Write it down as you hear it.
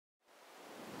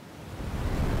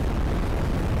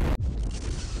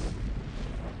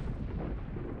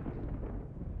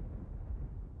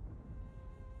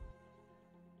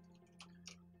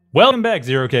Welcome back,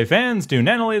 ZK fans, to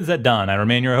Nanolades at Dawn. I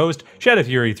remain your host,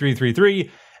 Shadowfury333,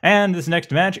 and this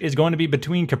next match is going to be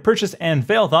between Capricis and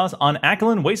Fealthas on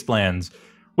Akilon Wastelands,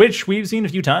 which we've seen a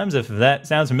few times. If that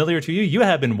sounds familiar to you, you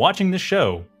have been watching this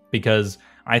show, because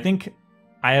I think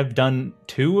I have done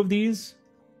 2 of these.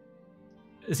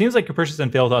 It seems like Capricis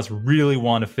and Fealthas really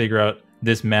want to figure out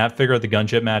this map, figure out the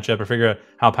gunship matchup, or figure out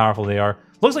how powerful they are.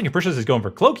 Looks like Capricis is going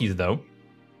for Cloakies, though,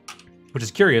 which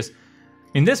is curious. I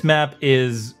mean, this map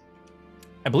is,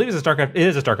 I believe it is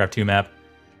a StarCraft 2 map,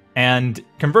 and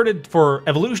converted for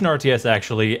Evolution RTS,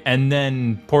 actually, and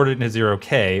then ported into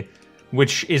 0K,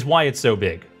 which is why it's so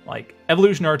big. Like,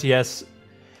 Evolution RTS,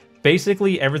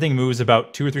 basically everything moves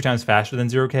about 2 or 3 times faster than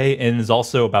 0K, and is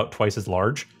also about twice as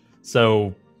large.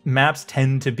 So maps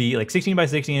tend to be, like 16 by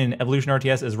 16 in Evolution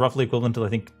RTS is roughly equivalent to, I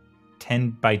think,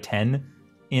 10 by 10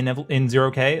 in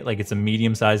 0K. Like, it's a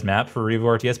medium-sized map for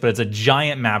Revo RTS, but it's a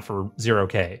giant map for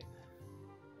 0K.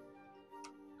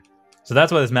 So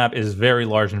that's why this map is very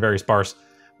large and very sparse,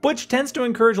 which tends to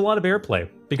encourage a lot of airplay,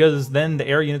 because then the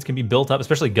air units can be built up,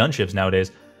 especially gunships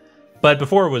nowadays. But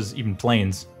before it was even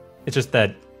planes. It's just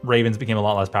that Ravens became a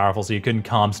lot less powerful, so you can't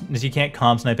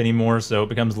comm snipe anymore, so it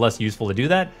becomes less useful to do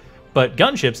that. But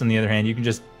gunships, on the other hand, you can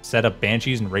just set up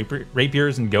banshees and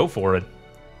rapiers and go for it.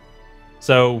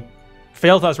 So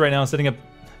Fealthas right now is setting up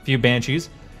a few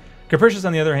banshees. Capricis,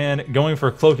 on the other hand, going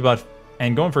for Cloaky bot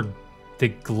and going for the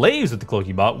glaives with the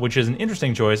Cloaky bot, which is an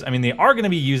interesting choice. I mean, they are going to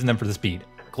be using them for the speed.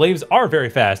 Glaives are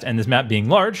very fast, and this map being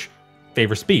large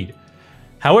favors speed.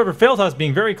 However, Fealthas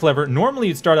being very clever, normally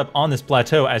you'd start up on this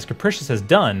plateau as Capricis has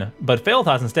done, but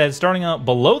Fealthas instead starting out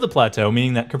below the plateau,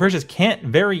 meaning that Capricis can't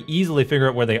very easily figure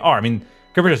out where they are. I mean,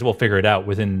 Capricis will figure it out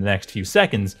within the next few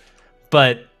seconds,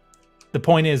 but the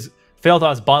point is,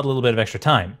 Fealthas bought a little bit of extra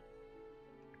time.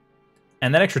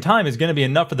 And that extra time is going to be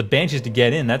enough for the Banshees to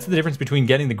get in. That's the difference between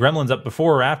getting the Gremlins up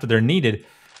before or after they're needed.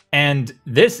 And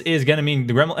this is going to mean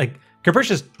the Gremlin, like,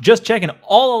 Capricis just checking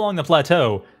all along the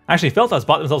plateau. Actually, Fealthas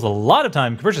bought themselves a lot of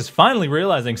time. Capricis finally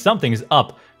realizing something's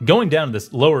up, going down to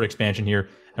this lower expansion here,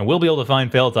 and we'll be able to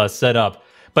find Fealthas set up.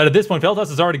 But at this point, Fealthas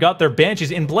has already got their Banshees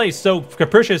in place. So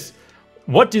Capricis,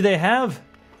 what do they have?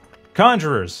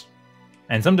 Conjurers.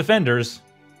 And some defenders.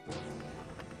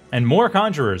 And more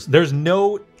Conjurers. There's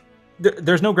no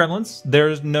Gremlins.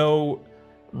 There's no...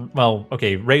 Well,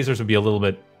 okay, Razors would be a little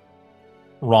bit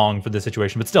wrong for this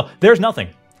situation, but still, there's nothing.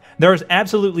 There is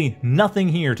absolutely nothing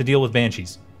here to deal with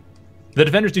Banshees. The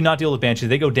defenders do not deal with Banshees.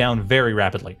 They go down very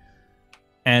rapidly.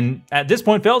 And at this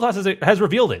point, Fealthas has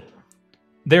revealed it.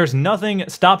 There's nothing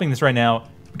stopping this right now.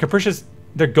 Capricis,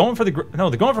 they're going for they're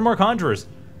going for more Conjurers.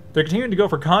 They're continuing to go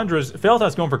for Conjurers.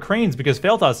 Fealthas going for Cranes, because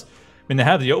Fealthas, I mean, they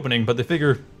have the opening, but they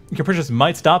figure Capricis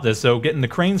might stop this, so getting the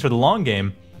Cranes for the long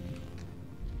game.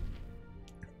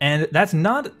 And that's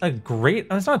not a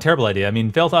terrible idea. I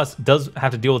mean, Fealthas does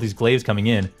have to deal with these glaives coming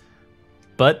in.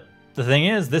 But the thing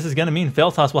is, this is going to mean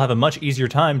Fealthas will have a much easier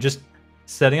time just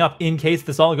setting up in case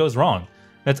this all goes wrong.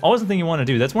 That's always the thing you want to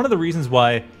do. That's one of the reasons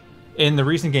why in the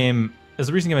recent game,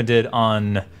 I did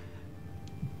on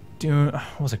Doom,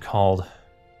 what was it called?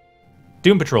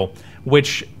 Doom Patrol,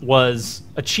 which was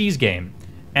a cheese game.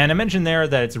 And I mentioned there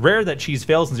that it's rare that cheese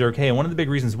fails in 0K, and one of the big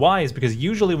reasons why is because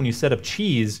usually when you set up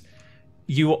cheese,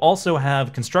 you also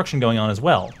have construction going on as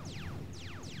well.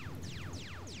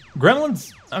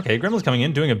 Gremlins, okay, Gremlins coming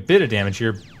in, doing a bit of damage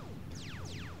here.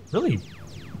 Really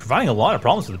providing a lot of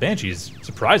problems for the Banshees,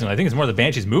 surprisingly. I think it's more the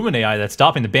Banshees movement AI that's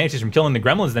stopping the Banshees from killing the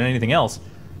Gremlins than anything else.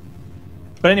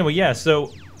 But anyway, yeah,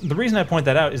 so the reason I point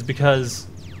that out is because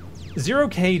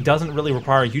 0K doesn't really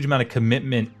require a huge amount of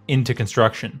commitment into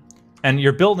construction. And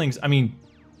your buildings, I mean,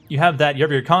 you have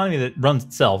your economy that runs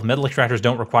itself. Metal extractors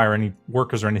don't require any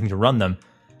workers or anything to run them.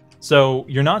 So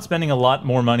you're not spending a lot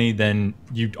more money than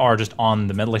you are just on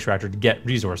the metal extractor to get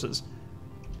resources.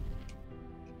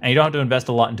 And you don't have to invest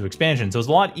a lot into expansion. So it's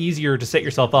a lot easier to set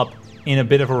yourself up in a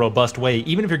bit of a robust way,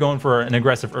 even if you're going for an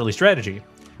aggressive early strategy.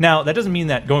 Now, that doesn't mean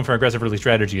that going for an aggressive early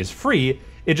strategy is free.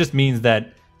 It just means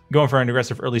that going for an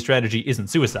aggressive early strategy isn't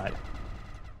suicide.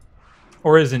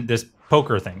 Or isn't this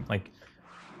poker thing. Like,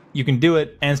 you can do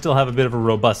it and still have a bit of a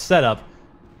robust setup,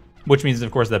 which means,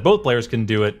 of course, that both players can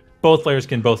do it. Both players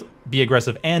can both be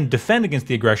aggressive and defend against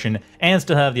the aggression, and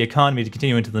still have the economy to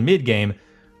continue into the mid-game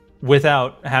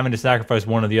without having to sacrifice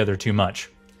one or the other too much.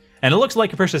 And it looks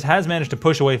like Capricis has managed to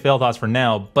push away Fealthas for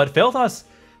now, but Fealthas,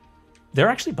 they're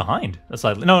actually behind.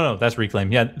 No, that's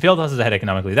Reclaim. Yeah, Fealthas is ahead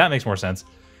economically. That makes more sense.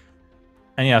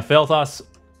 And yeah, Fealthas,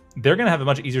 they're going to have a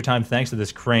much easier time thanks to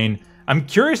this Crane. I'm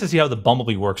curious to see how the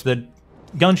Bumblebee works. The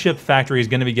Gunship factory is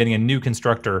going to be getting a new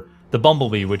constructor, the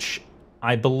Bumblebee, which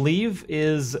I believe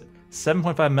is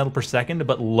 7.5 metal per second,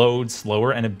 but loads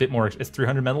slower and a bit more. It's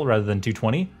 300 metal rather than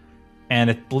 220. And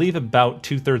I believe about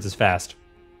 2/3 as fast.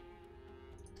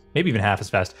 Maybe even half as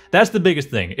fast. That's the biggest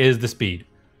thing, is the speed.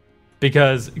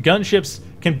 Because gunships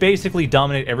can basically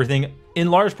dominate everything, in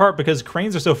large part because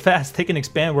cranes are so fast they can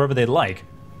expand wherever they'd like.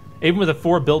 Even with a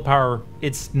 4 build power,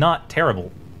 it's not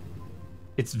terrible.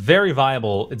 It's very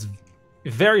viable. It's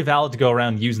very valid to go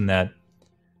around using that.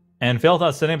 And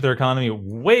Fealthas setting up their economy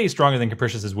way stronger than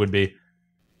Capricis' would be.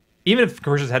 Even if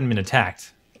Capricis hadn't been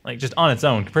attacked. Like, just on its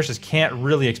own, Capricis can't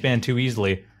really expand too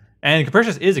easily. And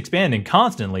Capricis is expanding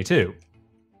constantly, too.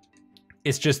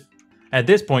 It's just, at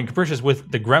this point, Capricis,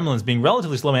 with the Gremlins being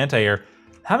relatively slow anti-air,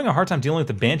 having a hard time dealing with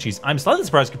the Banshees. I'm slightly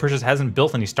surprised Capricis hasn't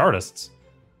built any Stardusts.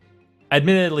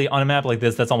 Admittedly, on a map like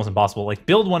this, that's almost impossible. Like,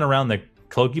 build one around the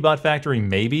Cloaky bot factory,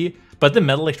 maybe, but the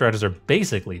metal extractors are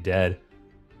basically dead.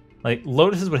 Like,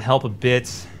 Lotuses would help a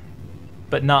bit,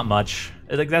 but not much.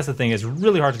 Like, that's the thing, it's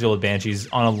really hard to deal with Banshees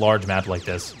on a large map like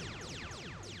this.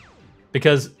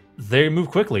 Because they move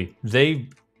quickly. They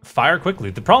fire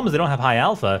quickly. The problem is they don't have high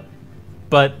alpha,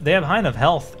 but they have high enough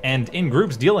health, and in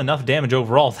groups deal enough damage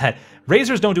overall that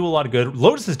Razors don't do a lot of good.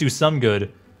 Lotuses do some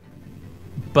good,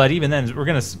 but even then, we're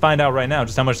going to find out right now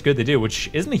just how much good they do, which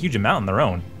isn't a huge amount on their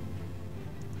own.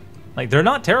 Like, they're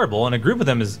not terrible, and a group of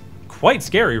them is quite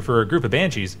scary for a group of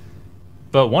Banshees.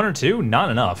 But 1 or 2, not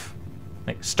enough.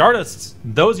 Like, Stardusts,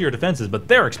 those are your defenses, but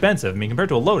they're expensive. I mean, compared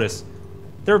to a Lotus,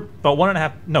 they're about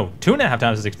 2.5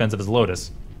 times as expensive as a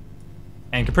Lotus.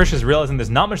 And Capricious, realizing there's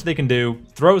not much they can do,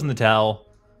 throws in the towel.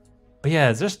 But yeah,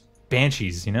 it's just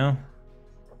Banshees, you know?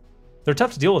 They're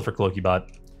tough to deal with for Cloaky bot.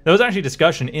 There was actually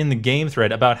discussion in the game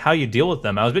thread about how you deal with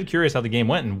them. I was a bit curious how the game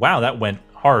went, and wow, that went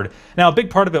hard. Now, a big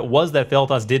part of it was that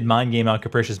Fealthas did mind game out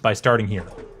Capricious by starting here.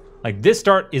 Like, this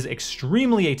start is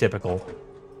extremely atypical.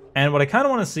 And what I kind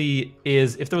of want to see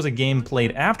is if there was a game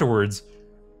played afterwards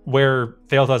where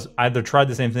Fealthas either tried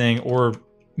the same thing or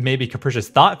maybe Capricious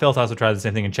thought Fealthas would try the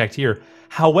same thing and checked here.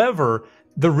 However,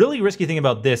 the really risky thing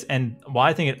about this, and why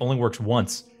I think it only works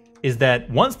once, is that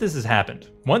once this has happened,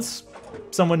 once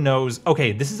someone knows,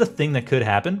 okay, this is a thing that could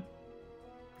happen,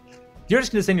 you're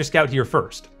just going to send your scout here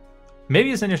first. Maybe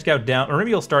you send your scout down, or maybe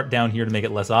you'll start down here to make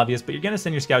it less obvious, but you're going to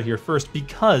send your scout here first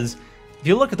because if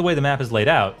you look at the way the map is laid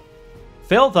out,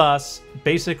 Fealthas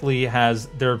basically has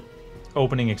their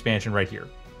opening expansion right here,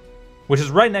 which is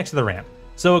right next to the ramp.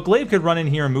 So a glaive could run in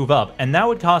here and move up, and that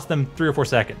would cost them 3 or 4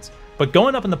 seconds. But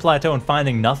going up in the plateau and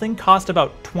finding nothing cost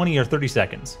about 20 or 30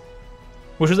 seconds,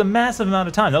 which was a massive amount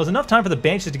of time. That was enough time for the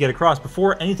Banshees to get across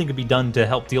before anything could be done to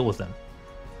help deal with them.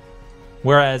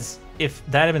 Whereas if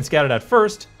that had been scouted out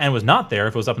first and was not there,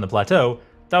 if it was up in the plateau,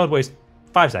 that would waste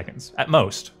 5 seconds at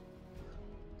most,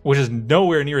 which is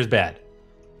nowhere near as bad.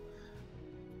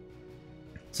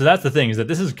 So that's the thing, is that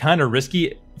this is kind of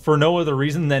risky for no other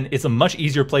reason than it's a much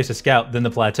easier place to scout than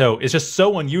the plateau. It's just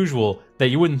so unusual that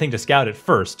you wouldn't think to scout it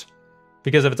first.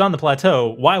 Because if it's on the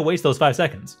plateau, why waste those 5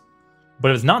 seconds?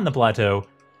 But if it's not in the plateau,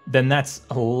 then that's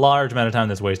a large amount of time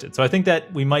that's wasted. So I think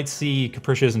that we might see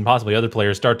Capricious and possibly other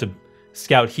players start to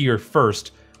scout here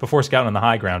first before scouting on the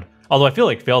high ground. Although I feel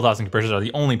like Fealthas and Capricious are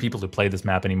the only people who play this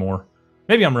map anymore.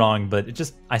 Maybe I'm wrong, but it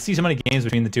just, I see so many games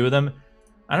between the two of them.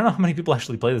 I don't know how many people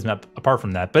actually play this map apart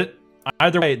from that, but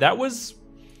either way, that was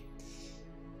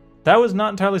not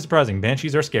entirely surprising.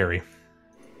 Banshees are scary.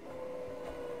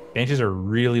 Banshees are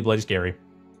really bloody scary.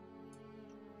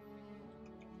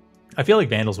 I feel like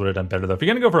Vandals would have done better, though. If you're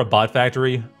going to go for a bot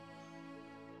factory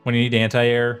when you need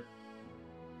anti-air,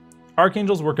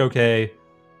 Archangels work okay,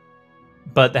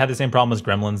 but they have the same problem as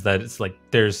Gremlins, that it's like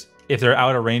if they're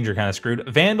out of range, you're kind of screwed.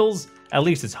 Vandals, at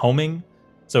least it's homing,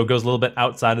 so it goes a little bit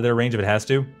outside of their range if it has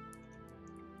to.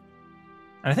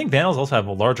 And I think Vandals also have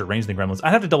a larger range than Gremlins.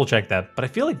 I'd have to double check that, but I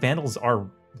feel like Vandals are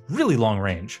really long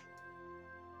range.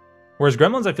 Whereas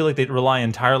Gremlins, I feel like they rely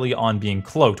entirely on being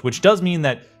cloaked, which does mean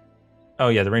that, oh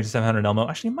yeah, the range is 700 Elmo.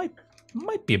 Actually, it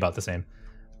might be about the same.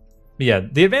 But yeah,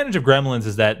 the advantage of Gremlins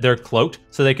is that they're cloaked,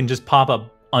 so they can just pop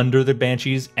up under the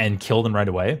Banshees and kill them right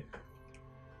away.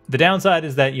 The downside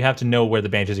is that you have to know where the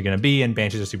Banshees are going to be, and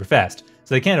Banshees are super fast.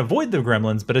 So they can't avoid the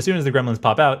Gremlins, but as soon as the Gremlins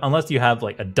pop out, unless you have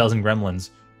like a dozen Gremlins,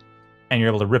 and you're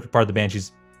able to rip apart the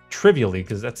Banshees trivially,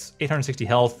 because that's 860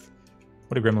 health.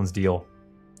 What do Gremlins deal?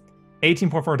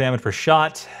 18.4 damage per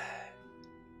shot.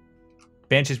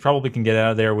 Banshees probably can get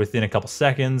out of there within a couple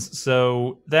seconds,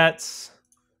 so that's...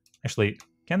 Actually,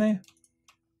 can they?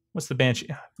 What's the Banshee?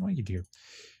 What do you do?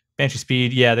 Banshee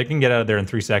speed, yeah, they can get out of there in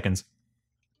 3 seconds.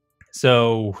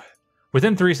 So,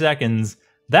 within 3 seconds,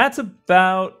 that's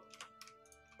about...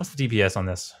 What's the DPS on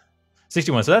this?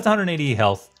 61, so that's 180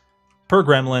 health per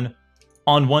Gremlin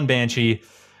on one Banshee.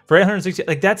 For 860,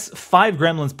 like that's 5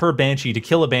 gremlins per Banshee to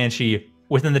kill a Banshee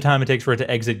within the time it takes for it to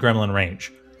exit gremlin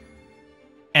range.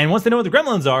 And once they know what the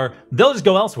gremlins are, they'll just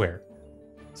go elsewhere.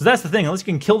 So that's the thing, unless you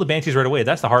can kill the Banshees right away,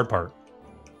 that's the hard part.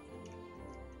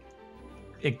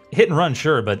 Hit and run,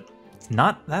 sure, but it's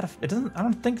not that, it doesn't, I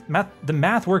don't think the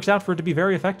math works out for it to be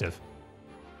very effective.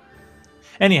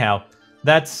 Anyhow,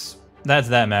 that's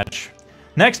that match.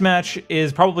 Next match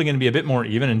is probably going to be a bit more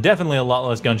even and definitely a lot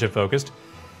less gunship focused.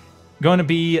 Going to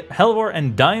be Helvor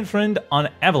and Dying Friend on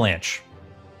Avalanche.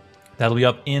 That'll be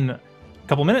up in a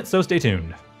couple minutes, so stay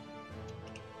tuned.